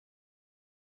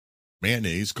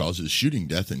Mayonnaise causes shooting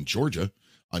death in Georgia.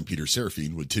 I'm Peter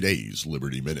Serafine with today's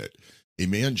Liberty Minute. A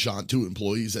man shot two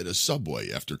employees at a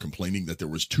Subway after complaining that there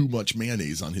was too much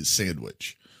mayonnaise on his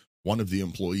sandwich. One of the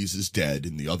employees is dead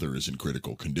and the other is in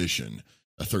critical condition.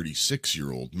 A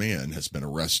 36-year-old man has been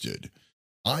arrested.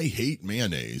 I hate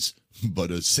mayonnaise, but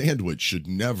a sandwich should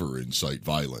never incite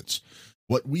violence.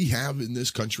 What we have in this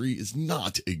country is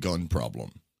not a gun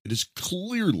problem. It is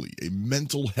clearly a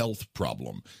mental health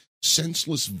problem.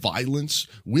 Senseless violence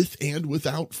with and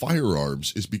without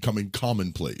firearms is becoming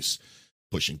commonplace.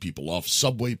 Pushing people off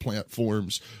subway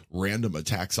platforms, random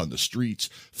attacks on the streets,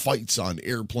 fights on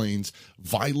airplanes,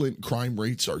 violent crime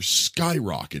rates are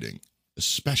skyrocketing,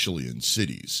 especially in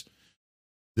cities.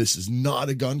 This is not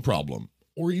a gun problem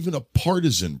or even a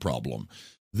partisan problem.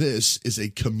 This is a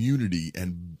community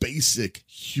and basic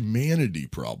humanity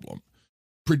problem.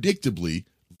 Predictably,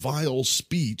 vile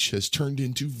speech has turned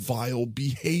into vile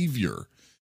behavior.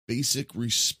 Basic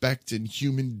respect and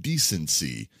human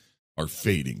decency are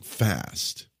fading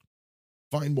fast.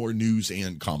 Find more news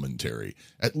and commentary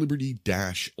at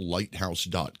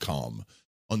liberty-lighthouse.com.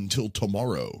 Until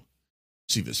tomorrow,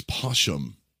 si vis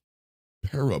pacem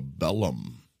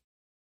parabellum.